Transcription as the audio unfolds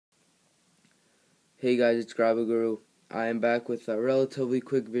Hey guys, it's Guru. I am back with a relatively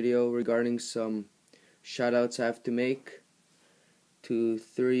quick video regarding some shoutouts I have to make to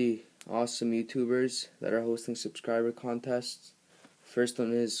 3 awesome YouTubers that are hosting subscriber contests. First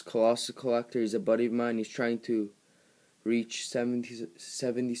one is ColossalCollector. He's a buddy of mine. He's trying to reach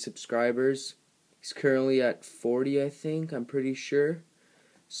 70 subscribers. He's currently at 40, I think. I'm pretty sure.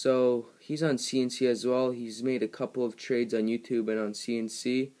 So he's on CNC as well. He's made a couple of trades on YouTube and on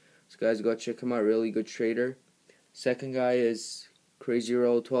CNC. So guys, go check him out. Really good trader. Second guy is Crazy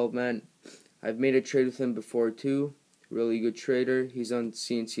Roll 12 Man. I've made a trade with him before too. Really good trader. He's on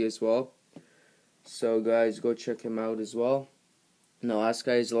CNC as well. So guys, go check him out as well. And the last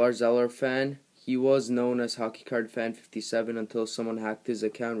guy is Lars Eller fan. He was known as Hockey Card Fan 57 until someone hacked his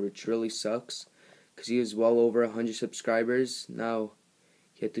account, which really sucks because he was well over 100 subscribers. Now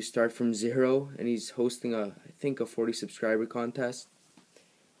he had to start from 0, and he's hosting I think a 40 subscriber contest.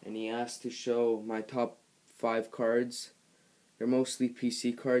 And he asked to show my top 5 cards. They're mostly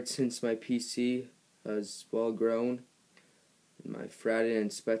PC cards since my PC has well grown. My Fraden and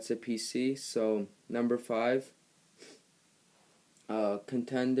Spezza PC. So number 5,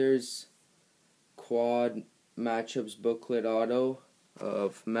 Contenders Quad Matchups Booklet Auto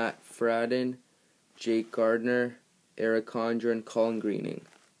of Matt Fraden, Jake Gardner, Eric Condra, and Colin Greening.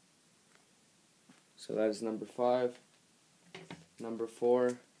 So that is number 5. Number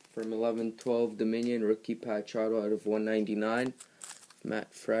 4, from 11-12 Dominion Rookie Patch Auto out of 199.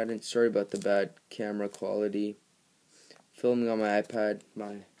 Matt Fraden. Sorry about the bad camera quality. Filming on my iPad.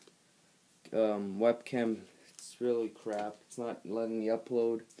 My webcam, it's really crap. It's not letting me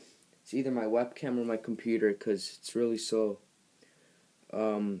upload. It's either my webcam or my computer because it's really slow.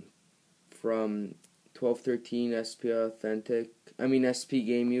 From 12-13 SP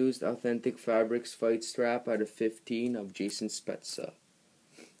Game Used Authentic Fabrics Fight Strap out of 15 of Jason Spezza.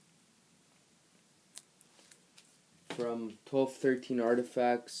 From 12-13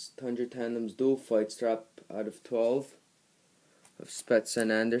 Artifacts Tundra Tandems Dual Fight Strap out of 12 of Spezza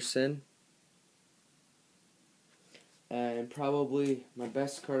and Anderson. And probably my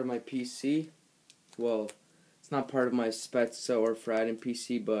best card of my PC. Well, it's not part of my Spezza or Fraden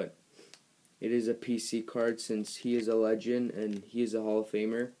PC, but it is a PC card since he is a legend and he is a Hall of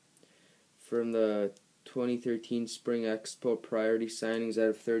Famer. From the 2013 Spring Expo Priority Signings out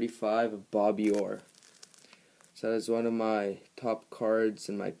of 35 of Bobby Orr. So that is one of my top cards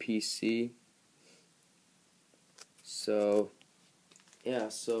in my PC. So, yeah,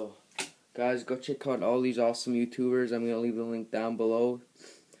 so guys, go check out all these awesome YouTubers. I'm going to leave the link down below.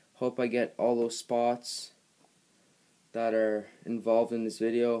 Hope I get all those spots that are involved in this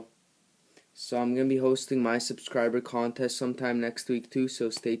video. So I'm going to be hosting my subscriber contest sometime next week too, so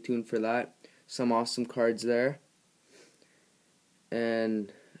stay tuned for that. Some awesome cards there.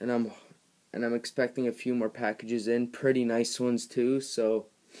 And I'm expecting a few more packages in, pretty nice ones too. So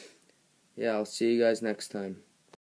yeah, I'll see you guys next time.